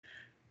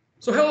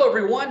So hello,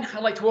 everyone.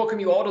 I'd like to welcome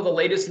you all to the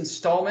latest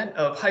installment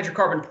of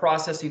Hydrocarbon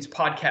Processing's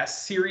podcast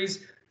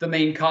series, The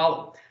Main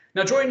Column.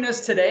 Now, joining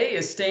us today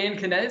is Stan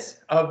Knez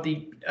of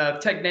the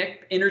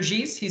Technip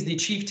Energies. He's the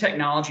Chief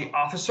Technology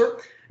Officer.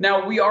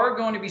 Now, we are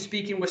going to be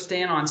speaking with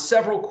Stan on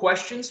several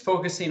questions,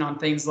 focusing on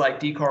things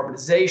like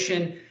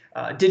decarbonization,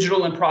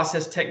 digital and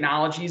process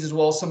technologies, as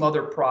well as some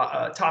other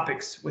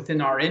topics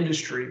within our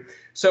industry.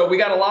 So we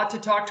got a lot to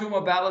talk to him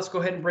about. Let's go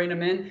ahead and bring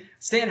him in.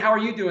 Stan, how are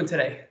you doing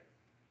today?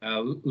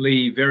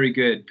 Lee, very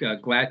good.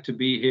 Glad to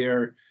be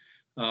here.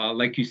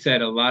 Like you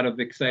said, a lot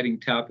of exciting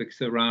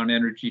topics around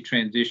energy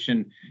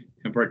transition,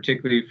 and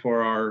particularly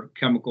for our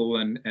chemical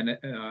and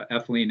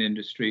ethylene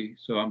industry.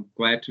 So I'm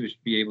glad to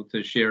be able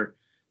to share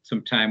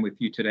some time with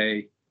you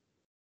today.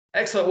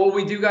 Excellent. Well,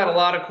 we do got a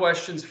lot of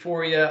questions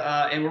for you,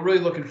 and we're really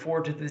looking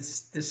forward to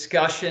this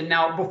discussion.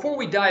 Now, before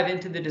we dive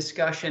into the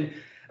discussion,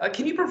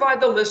 can you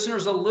provide the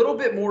listeners a little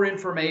bit more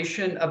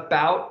information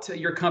about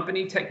your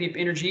company, Technip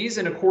Energies,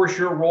 and of course,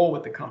 your role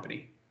with the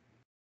company?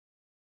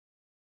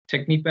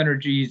 Technip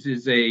Energies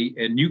is a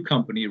new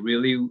company,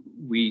 really.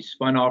 We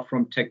spun off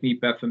from Technip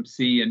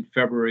FMC in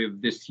February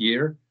of this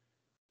year.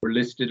 We're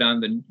listed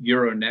on the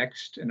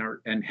Euronext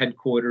and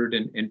headquartered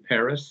in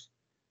Paris.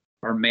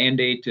 Our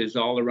mandate is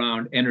all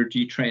around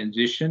energy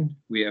transition.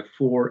 We have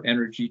 4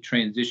 energy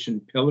transition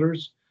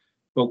pillars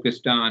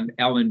focused on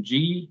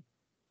LNG,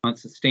 on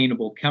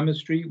sustainable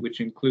chemistry, which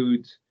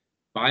includes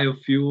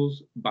biofuels,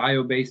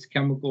 bio-based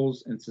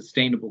chemicals, and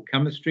sustainable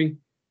chemistry,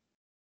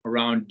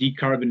 around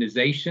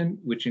decarbonization,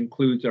 which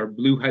includes our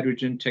blue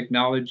hydrogen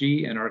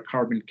technology and our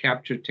carbon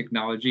capture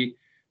technology,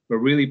 but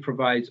really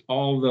provides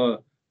all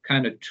the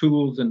kind of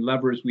tools and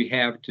levers we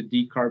have to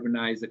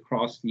decarbonize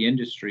across the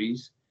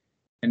industries,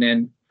 and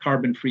then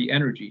carbon-free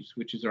energies,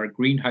 which is our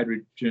green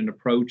hydrogen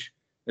approach,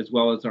 as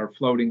well as our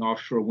floating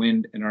offshore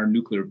wind and our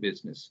nuclear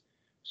business.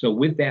 So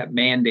with that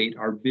mandate,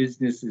 our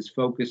business is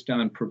focused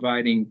on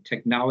providing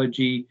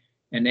technology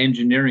and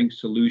engineering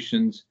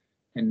solutions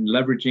and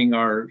leveraging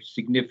our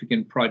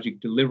significant project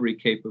delivery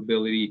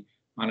capability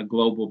on a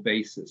global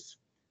basis.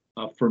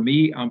 For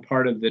me, I'm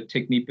part of the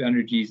Technip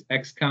Energies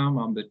XCOM.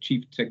 I'm the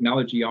Chief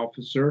Technology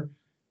Officer.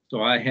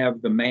 So I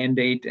have the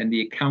mandate and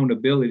the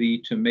accountability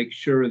to make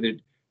sure that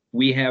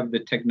we have the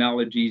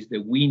technologies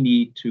that we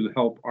need to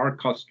help our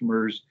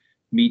customers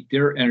meet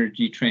their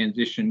energy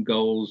transition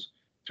goals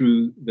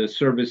through the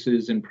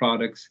services and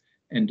products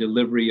and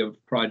delivery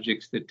of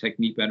projects that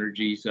Technip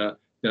Energies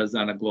does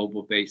on a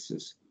global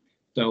basis.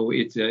 So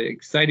it's an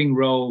exciting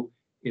role.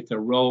 It's a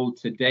role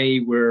today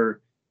where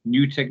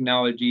new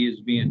technology is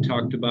being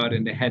talked about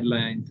in the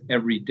headlines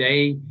every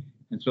day.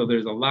 And so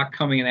there's a lot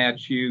coming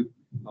at you,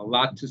 a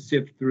lot to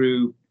sift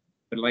through.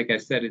 But like I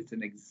said, it's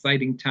an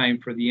exciting time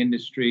for the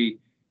industry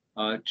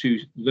to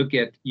look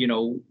at,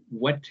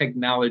 what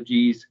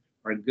technologies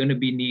are going to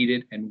be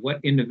needed and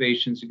what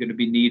innovations are going to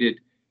be needed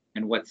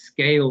and what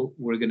scale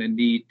we're going to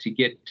need to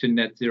get to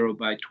net zero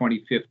by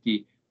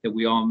 2050 that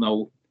we all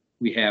know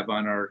we have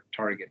on our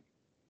target.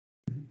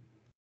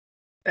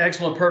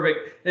 Excellent,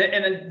 perfect.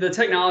 And the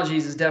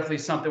technologies is definitely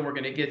something we're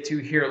going to get to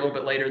here a little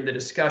bit later in the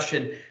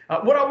discussion.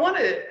 What I want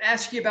to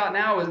ask you about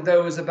now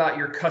is about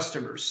your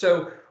customers.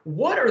 So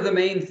what are the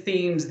main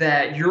themes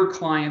that your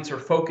clients are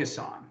focused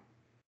on?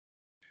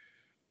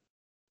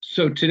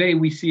 So today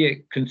we see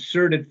a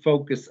concerted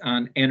focus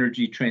on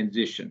energy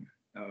transition.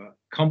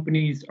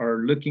 Companies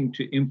are looking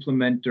to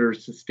implement their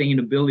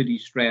sustainability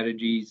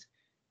strategies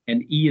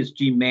and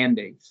ESG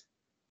mandates,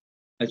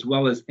 as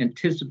well as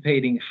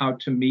anticipating how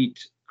to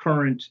meet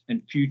current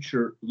and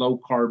future low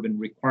carbon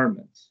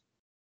requirements.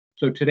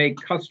 So today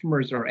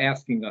customers are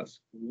asking us,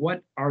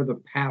 what are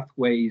the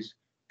pathways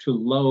to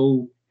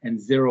low and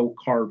zero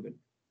carbon?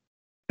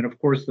 And of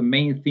course, the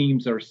main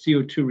themes are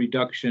CO2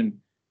 reduction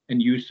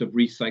and use of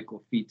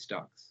recycled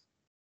feedstocks.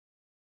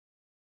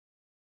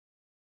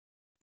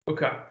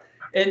 Okay.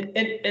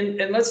 And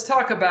let's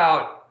talk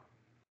about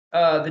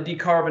the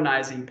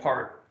decarbonizing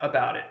part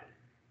about it.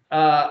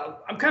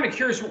 I'm kind of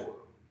curious,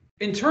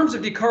 in terms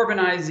of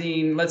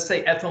decarbonizing, let's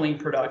say ethylene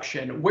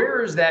production,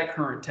 where is that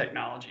current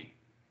technology?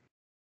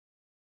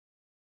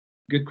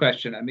 Good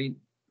question. I mean,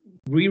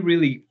 we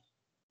really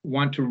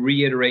want to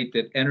reiterate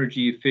that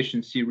energy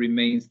efficiency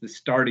remains the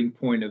starting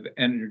point of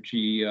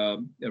energy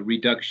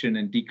reduction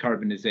and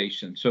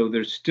decarbonization. So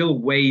there's still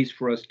ways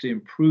for us to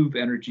improve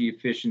energy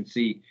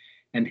efficiency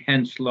and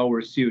hence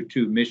lower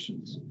CO2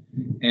 emissions.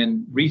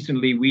 And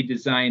recently we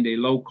designed a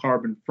low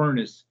carbon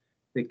furnace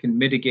that can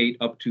mitigate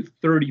up to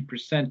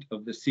 30%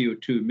 of the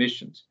CO2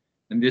 emissions.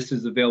 And this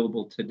is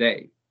available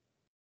today.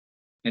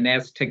 And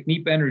as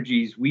Technip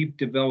Energies, we've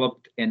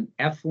developed an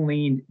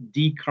ethylene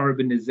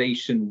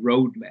decarbonization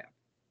roadmap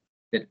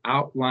that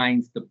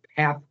outlines the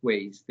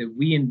pathways that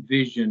we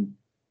envision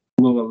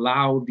will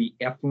allow the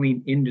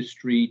ethylene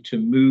industry to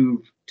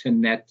move to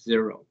net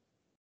zero.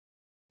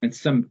 And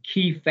some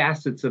key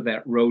facets of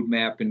that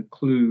roadmap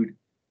include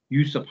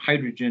use of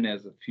hydrogen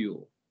as a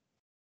fuel,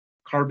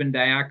 carbon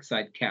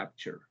dioxide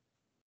capture,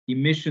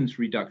 emissions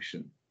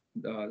reduction,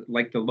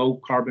 like the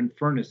low carbon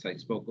furnace I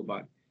spoke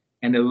about,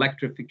 and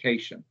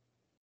electrification.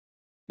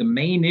 The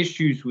main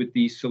issues with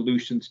these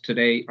solutions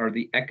today are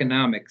the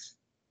economics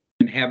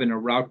and having a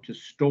route to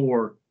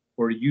store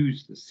or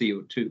use the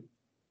CO2.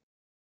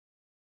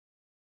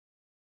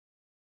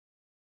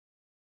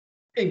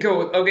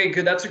 Okay,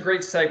 good. That's a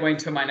great segue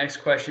into my next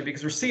question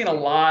because we're seeing a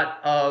lot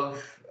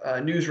of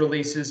news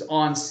releases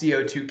on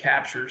CO2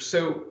 capture.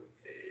 So,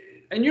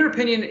 in your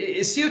opinion,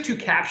 is CO2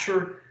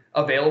 capture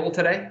available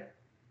today?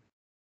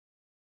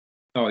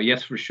 Oh,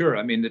 yes, for sure.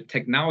 I mean, the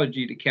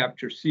technology to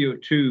capture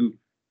CO2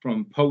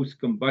 from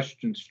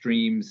post-combustion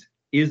streams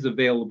is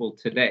available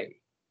today.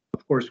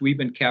 Of course, we've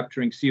been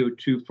capturing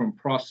CO2 from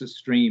process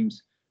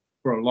streams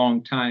for a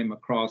long time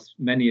across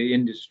many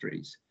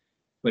industries.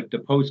 But the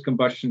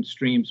post-combustion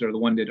streams are the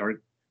one that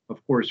are,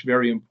 of course,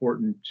 very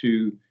important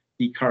to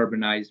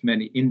decarbonize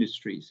many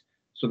industries.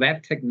 So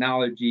that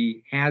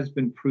technology has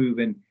been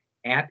proven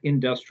at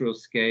industrial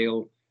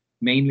scale,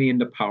 mainly in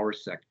the power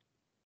sector.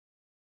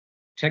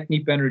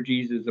 Technip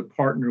Energies is a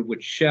partner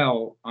with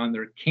Shell on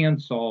their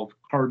CANSOLVE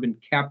carbon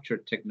capture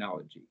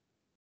technology.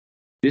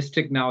 This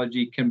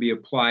technology can be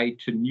applied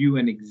to new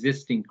and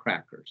existing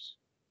crackers.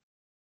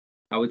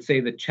 I would say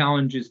the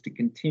challenge is to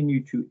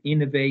continue to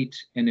innovate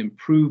and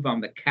improve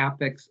on the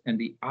CapEx and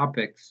the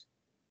OpEx.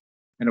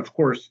 And of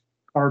course,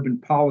 carbon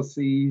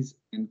policies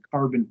and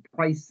carbon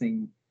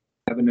pricing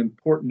have an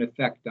important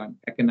effect on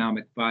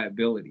economic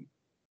viability.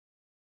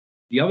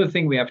 The other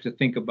thing we have to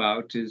think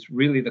about is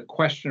really the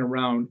question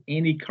around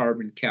any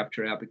carbon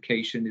capture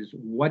application is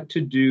what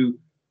to do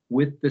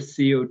with the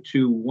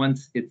CO2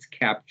 once it's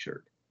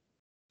captured.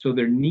 So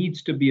there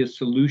needs to be a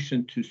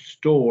solution to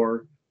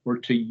store or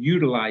to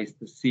utilize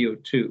the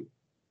CO2.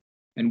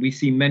 And we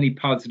see many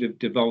positive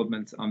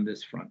developments on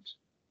this front.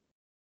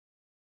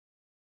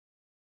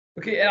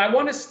 Okay, and I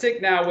want to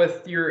stick now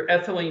with your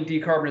ethylene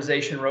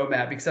decarbonization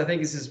roadmap because I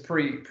think this is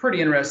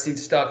pretty interesting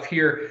stuff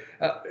here.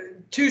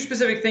 Two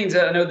specific things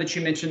that I know that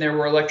you mentioned there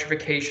were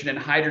electrification and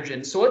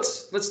hydrogen. So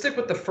let's stick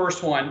with the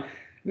first one.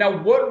 Now,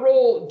 what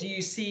role do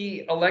you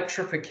see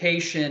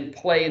electrification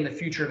play in the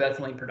future of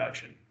ethylene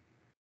production?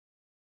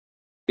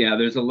 Yeah,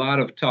 there's a lot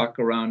of talk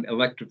around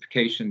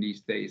electrification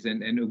these days,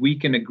 and we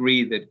can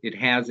agree that it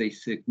has a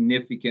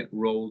significant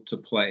role to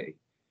play.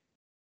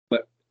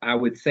 But I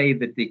would say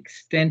that the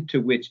extent to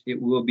which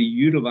it will be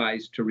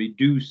utilized to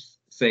reduce,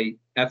 say,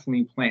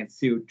 ethylene plant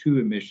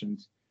CO2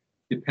 emissions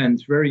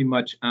depends very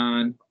much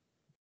on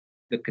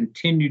the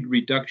continued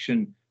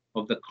reduction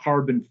of the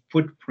carbon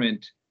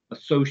footprint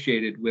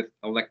associated with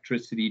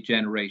electricity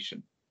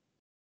generation.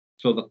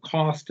 So the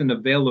cost and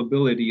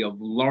availability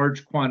of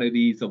large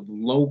quantities of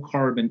low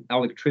carbon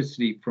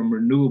electricity from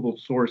renewable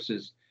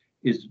sources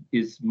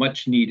is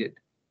much needed.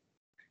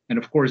 And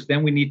of course,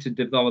 then we need to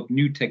develop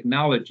new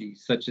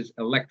technologies such as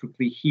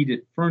electrically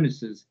heated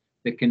furnaces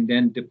that can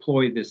then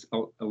deploy this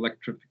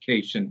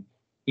electrification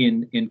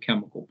in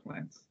chemical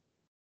plants.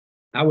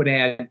 I would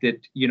add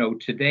that,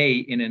 today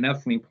in an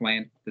ethylene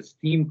plant, the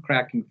steam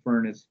cracking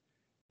furnace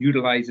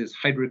utilizes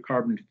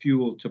hydrocarbon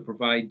fuel to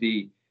provide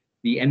the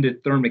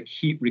endothermic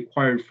heat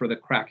required for the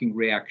cracking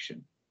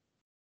reaction.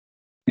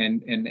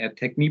 And at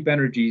Technip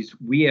Energies,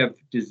 we have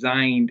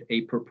designed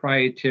a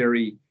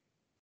proprietary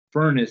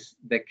furnace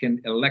that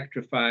can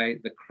electrify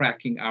the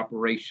cracking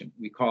operation.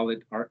 We call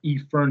it our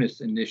e-furnace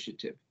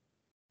initiative.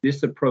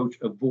 This approach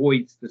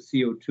avoids the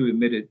CO2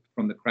 emitted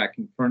from the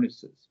cracking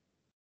furnaces.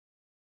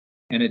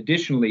 And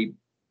additionally,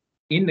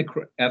 in the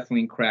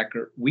ethylene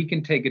cracker, we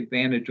can take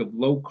advantage of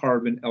low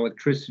carbon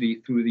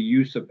electricity through the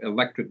use of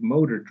electric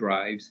motor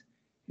drives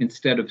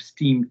instead of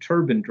steam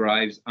turbine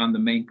drives on the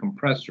main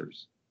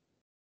compressors.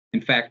 In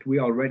fact, we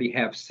already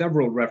have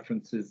several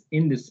references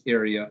in this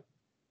area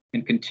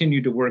and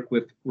continue to work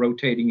with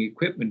rotating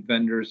equipment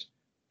vendors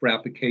for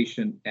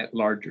application at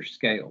larger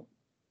scale.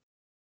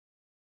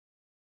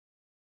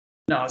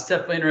 No, it's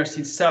definitely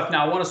interesting stuff.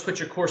 Now, I want to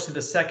switch, of course, to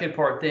the second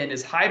part then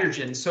is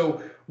hydrogen.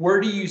 So where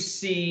do you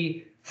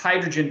see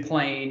hydrogen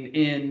playing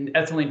in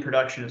ethylene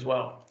production as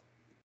well?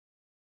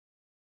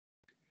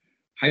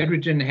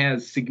 Hydrogen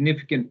has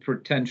significant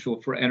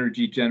potential for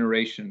energy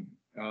generation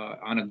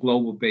on a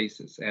global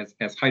basis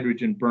as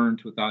hydrogen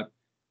burns without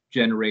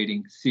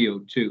generating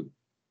CO2.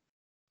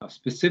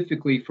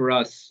 Specifically for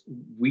us,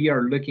 we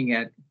are looking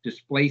at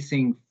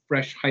displacing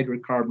fresh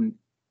hydrocarbon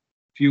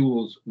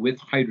fuels with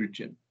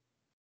hydrogen.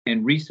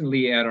 And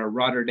recently at our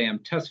Rotterdam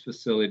test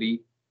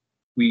facility,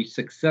 we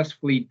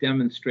successfully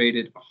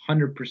demonstrated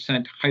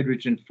 100%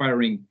 hydrogen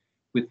firing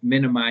with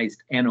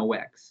minimized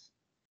NOx.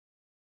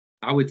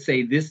 I would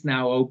say this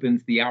now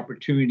opens the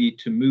opportunity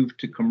to move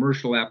to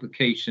commercial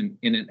application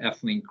in an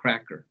ethylene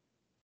cracker.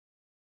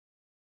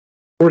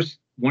 Of course,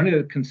 one of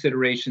the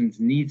considerations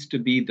needs to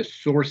be the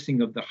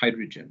sourcing of the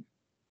hydrogen.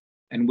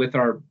 And with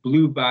our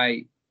Blue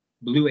H2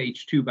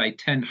 ×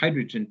 10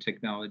 hydrogen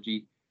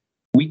technology,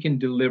 we can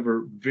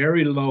deliver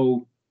very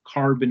low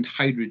carbon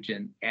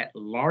hydrogen at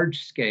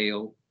large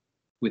scale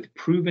with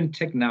proven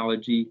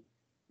technology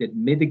that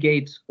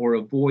mitigates or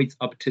avoids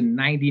up to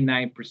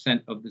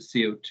 99% of the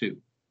CO2.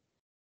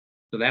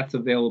 So that's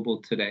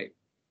available today.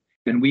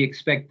 And we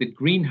expect that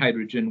green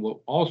hydrogen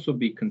will also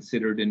be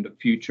considered in the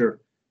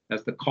future,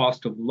 as the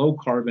cost of low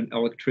carbon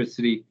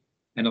electricity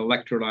and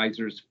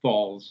electrolyzers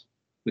falls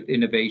with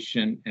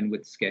innovation and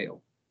with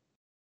scale.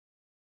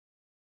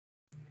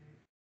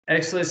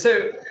 Excellent.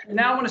 So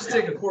now I want to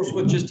stick, of course,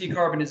 with just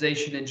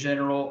decarbonization in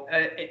general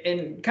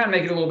and kind of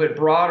make it a little bit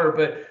broader.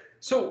 But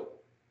so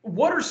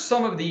what are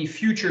some of the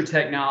future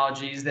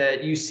technologies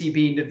that you see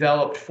being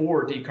developed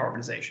for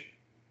decarbonization?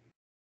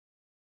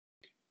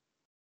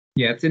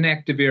 Yeah, it's an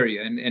active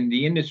area, and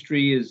the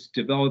industry is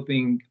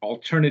developing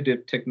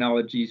alternative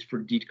technologies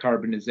for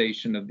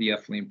decarbonization of the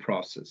ethylene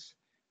process.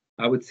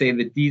 I would say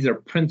that these are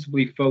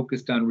principally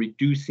focused on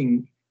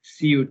reducing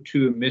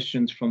CO2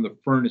 emissions from the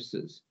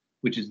furnaces,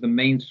 which is the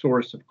main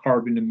source of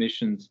carbon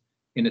emissions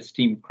in a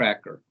steam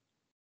cracker.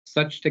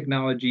 Such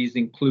technologies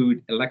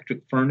include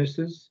electric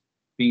furnaces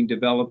being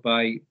developed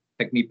by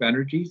Technip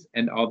Energies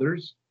and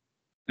others.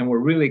 And we're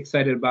really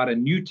excited about a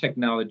new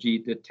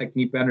technology that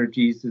Technip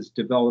Energies is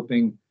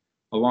developing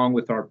along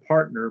with our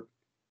partner.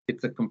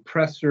 It's a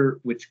compressor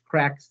which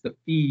cracks the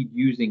feed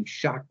using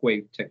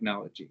shockwave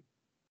technology.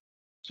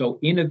 So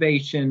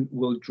innovation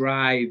will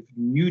drive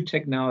new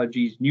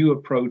technologies, new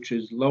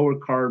approaches, lower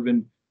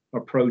carbon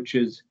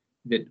approaches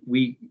that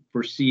we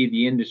foresee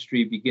the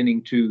industry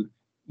beginning to,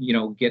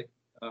 get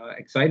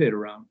excited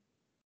around.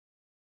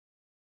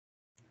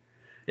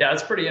 Yeah,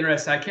 that's pretty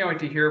interesting. I can't wait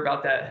to hear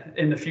about that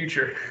in the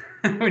future.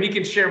 When you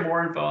can share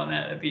more info on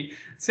that, it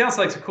sounds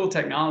like some cool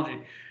technology.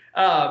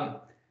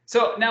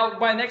 So now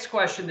my next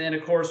question then,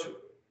 of course,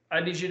 I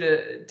need you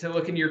to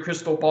look into your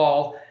crystal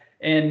ball.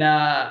 And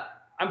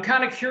I'm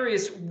kind of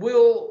curious,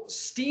 will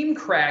steam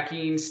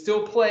cracking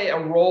still play a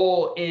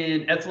role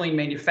in ethylene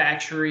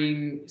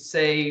manufacturing,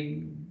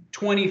 say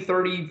 20,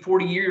 30,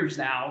 40 years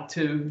now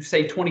to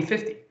say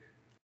 2050?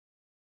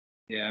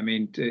 Yeah, I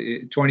mean,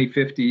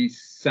 2050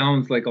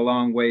 sounds like a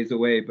long ways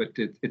away, but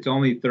it's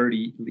only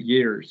 30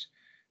 years.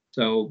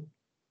 So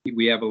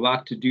we have a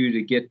lot to do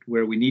to get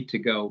where we need to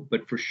go.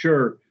 But for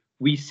sure,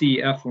 we see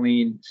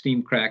ethylene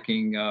steam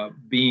cracking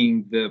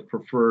being the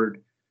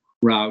preferred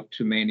route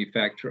to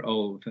manufacture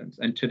olefins.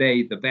 And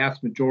today, the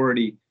vast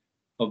majority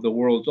of the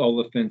world's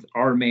olefins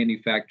are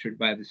manufactured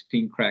by the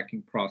steam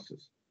cracking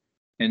process.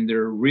 And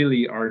there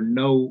really are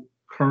no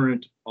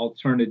current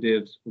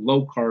alternatives,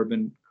 low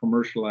carbon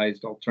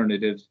commercialized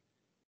alternatives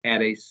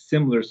at a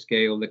similar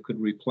scale that could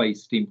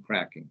replace steam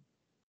cracking.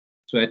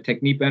 So at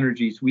Technip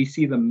Energies, we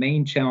see the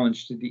main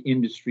challenge to the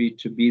industry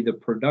to be the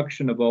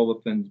production of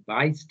olefins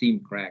by steam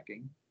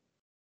cracking,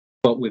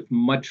 but with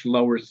much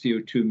lower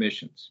CO2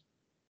 emissions.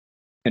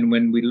 And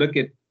when we look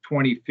at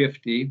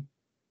 2050,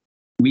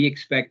 we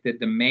expect that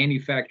the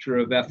manufacture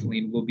of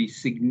ethylene will be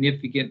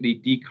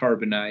significantly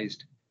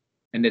decarbonized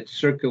and that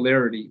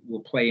circularity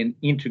will play an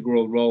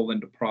integral role in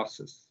the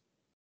process.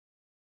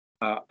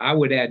 I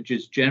would add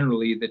just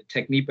generally that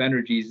Technip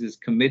Energies is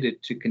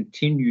committed to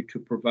continue to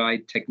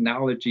provide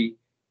technology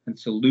and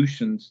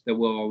solutions that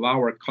will allow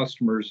our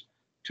customers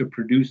to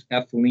produce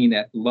ethylene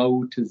at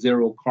low to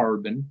zero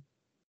carbon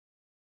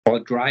while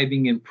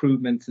driving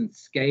improvements in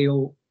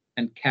scale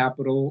and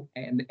capital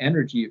and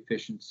energy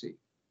efficiency.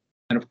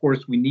 And of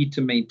course, we need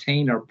to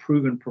maintain our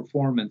proven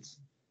performance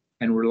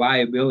and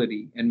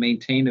reliability and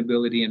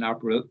maintainability and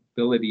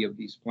operability of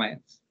these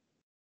plants.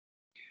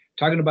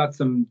 Talking about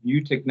some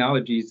new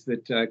technologies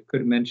that I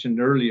could have mentioned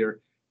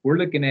earlier, we're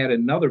looking at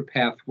another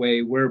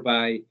pathway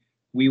whereby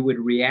we would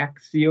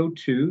react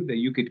CO2 that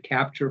you could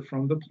capture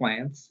from the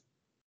plants,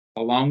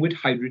 along with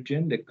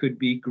hydrogen that could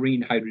be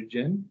green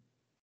hydrogen,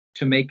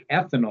 to make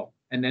ethanol.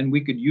 And then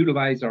we could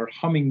utilize our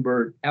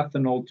Hummingbird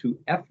ethanol to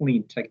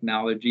ethylene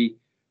technology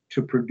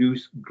to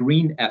produce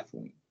green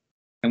ethylene.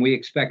 And we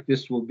expect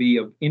this will be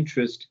of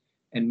interest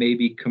and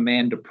maybe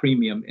command a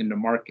premium in the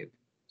market.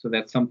 So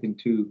that's something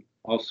to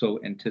also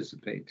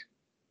anticipate.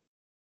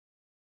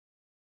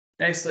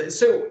 Excellent.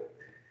 So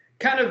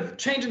kind of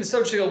changing the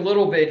subject a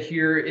little bit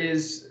here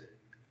is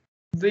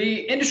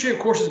the industry, of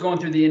course, is going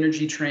through the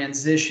energy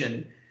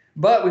transition,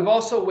 but we've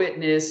also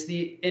witnessed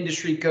the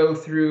industry go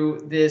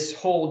through this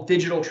whole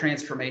digital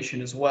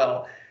transformation as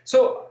well.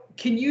 So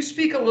can you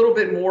speak a little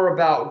bit more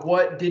about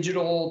what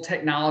digital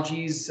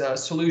technologies,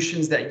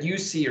 solutions that you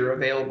see are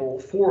available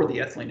for the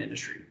ethylene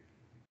industry?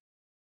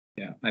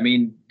 Yeah, I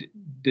mean,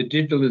 the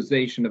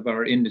digitalization of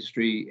our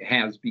industry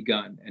has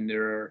begun, and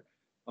there are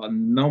a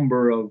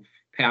number of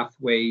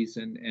pathways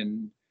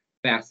and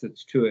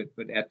facets to it.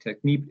 But at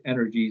Technip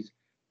Energies,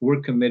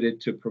 we're committed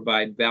to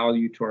provide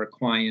value to our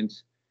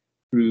clients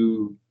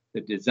through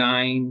the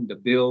design, the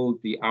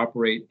build, the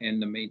operate,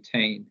 and the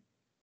maintain.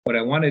 What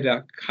I wanted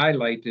to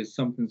highlight is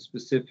something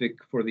specific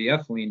for the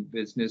ethylene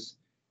business,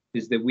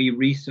 is that we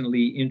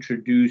recently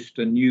introduced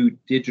a new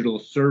digital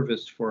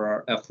service for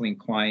our ethylene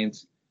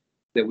clients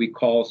that we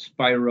call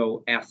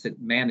Spiro Asset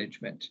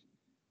Management.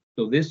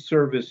 So this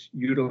service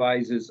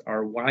utilizes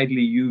our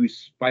widely used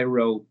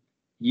Spiro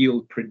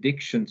yield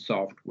prediction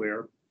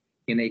software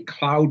in a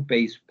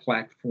cloud-based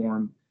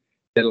platform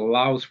that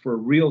allows for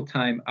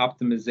real-time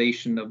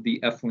optimization of the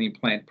ethylene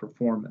plant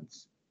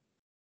performance.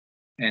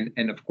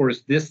 And of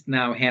course, this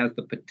now has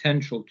the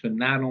potential to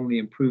not only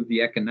improve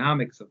the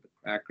economics of the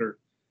cracker,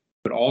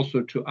 but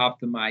also to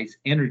optimize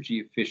energy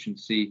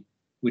efficiency,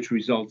 which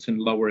results in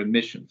lower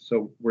emissions.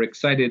 So we're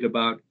excited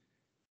about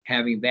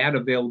having that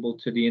available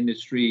to the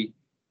industry,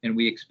 and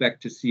we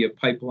expect to see a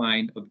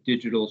pipeline of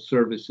digital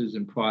services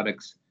and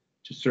products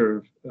to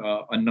serve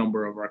a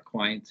number of our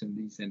clients in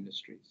these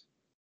industries.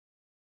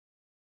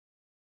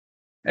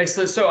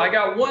 Excellent. So I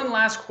got one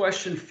last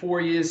question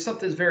for you.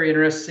 Something's very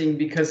interesting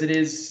because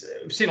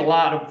we've seen a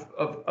lot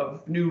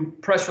of new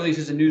press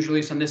releases and news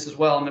release on this as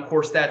well. And of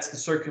course, that's the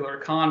circular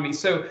economy.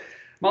 So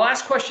my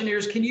last question here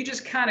is, can you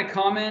just kind of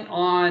comment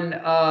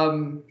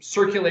on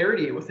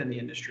circularity within the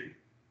industry?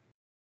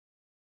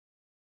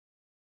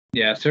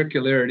 Yeah,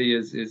 circularity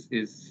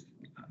is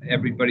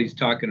everybody's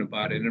talking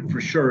about it. And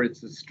for sure,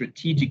 it's a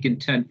strategic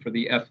intent for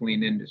the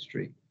ethylene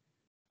industry.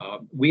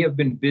 We have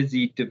been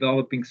busy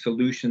developing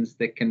solutions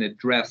that can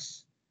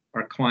address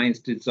our clients'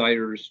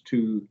 desires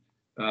to,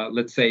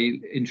 let's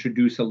say,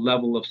 introduce a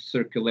level of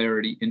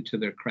circularity into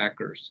their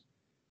crackers.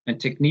 And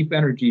Technip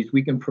Energies,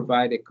 we can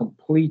provide a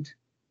complete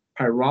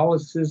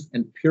pyrolysis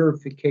and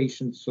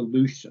purification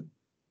solution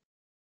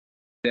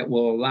that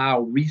will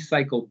allow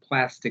recycled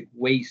plastic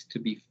waste to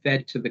be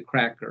fed to the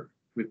cracker,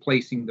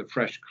 replacing the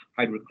fresh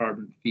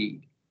hydrocarbon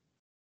feed.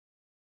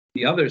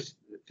 The other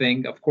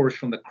thing, of course,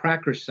 from the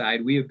cracker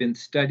side, we have been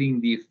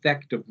studying the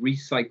effect of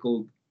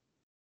recycled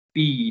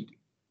feed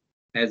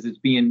as it's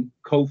being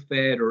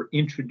co-fed or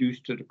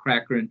introduced to the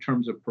cracker in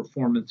terms of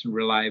performance and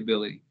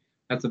reliability.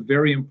 That's a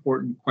very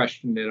important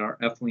question that our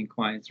ethylene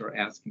clients are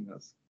asking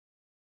us.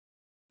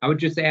 I would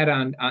just add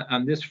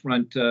on this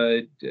front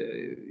that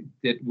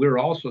we're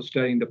also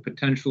studying the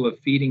potential of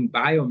feeding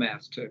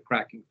biomass to a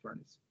cracking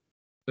furnace.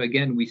 So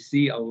again, we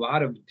see a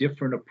lot of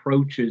different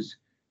approaches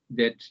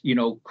that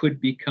could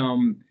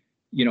become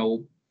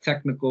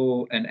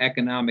technical and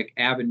economic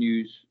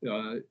avenues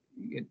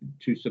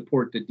to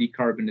support the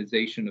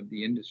decarbonization of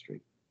the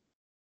industry.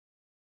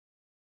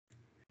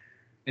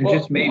 And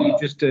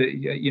just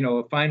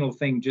a final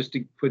thing, just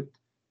to put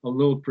a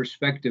little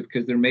perspective,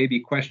 because there may be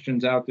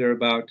questions out there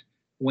about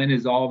when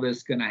is all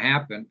this going to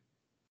happen.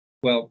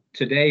 Well,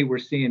 today we're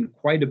seeing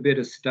quite a bit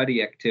of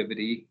study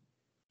activity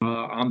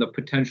on the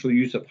potential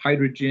use of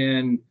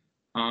hydrogen,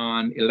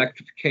 on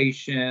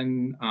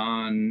electrification,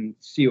 on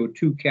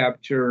CO2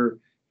 capture,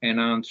 and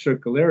on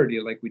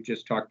circularity, like we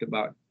just talked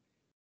about.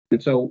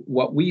 And so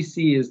what we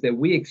see is that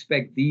we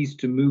expect these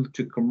to move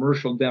to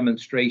commercial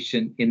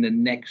demonstration in the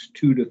next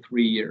 2 to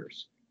 3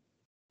 years.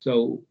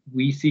 So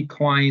we see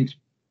clients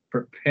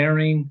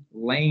preparing,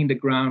 laying the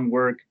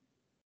groundwork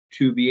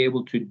to be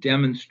able to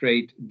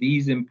demonstrate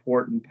these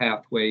important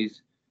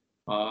pathways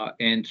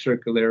and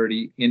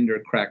circularity in their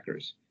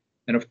crackers.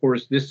 And of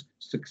course, this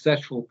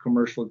successful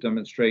commercial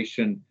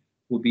demonstration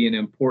will be an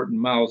important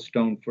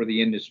milestone for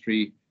the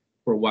industry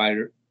for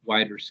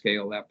wider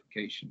scale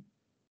application.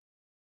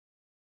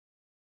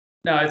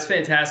 No, it's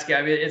fantastic.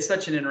 I mean, it's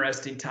such an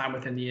interesting time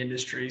within the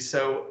industry.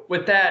 So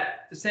with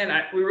that,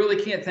 Stan, we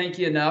really can't thank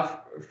you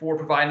enough for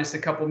providing us a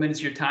couple minutes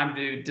of your time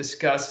to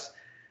discuss.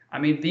 I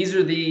mean, these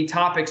are the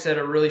topics that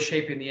are really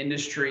shaping the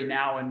industry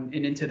now and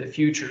into the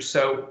future.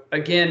 So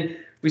again,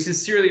 we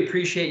sincerely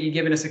appreciate you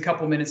giving us a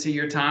couple minutes of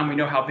your time. We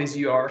know how busy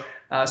you are.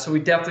 So we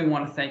definitely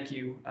want to thank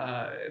you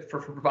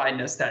for providing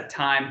us that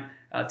time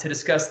to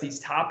discuss these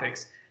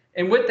topics.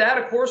 And with that,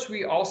 of course,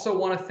 we also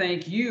want to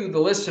thank you, the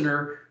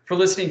listener, for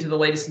listening to the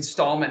latest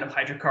installment of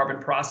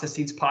Hydrocarbon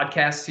Processing's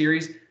podcast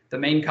series, The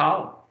Main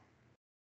Column.